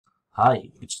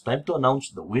Hi, it's time to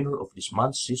announce the winner of this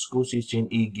month's Cisco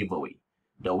CCNA giveaway.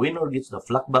 The winner gets the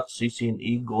FLACKBOX'S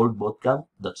CCNA Gold Bootcamp.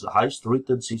 That's the highest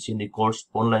rated CCNA course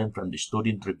online from the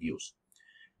student reviews.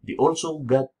 They also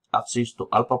got access to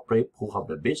AlphaPrep, who have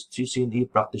the best CCNA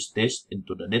practice test, and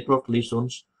to the network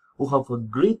lessons, who have a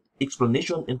great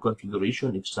explanation and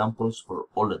configuration examples for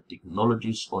all the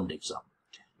technologies on the exam.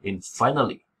 And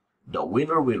finally, the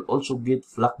winner will also get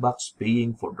FLACKBOX'S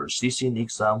paying for their CCNA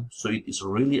exam, so it is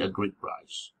really a great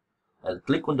prize. I'll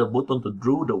click on the button to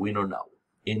draw the winner now.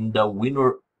 And the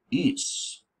winner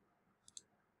is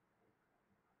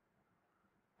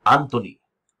Anthony.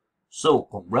 So,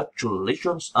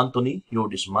 congratulations, Anthony, you're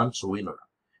this month's winner.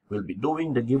 We'll be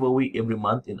doing the giveaway every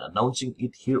month and announcing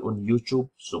it here on YouTube,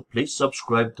 so please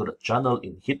subscribe to the channel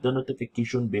and hit the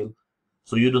notification bell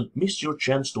so you don't miss your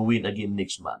chance to win again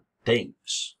next month.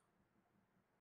 Thanks.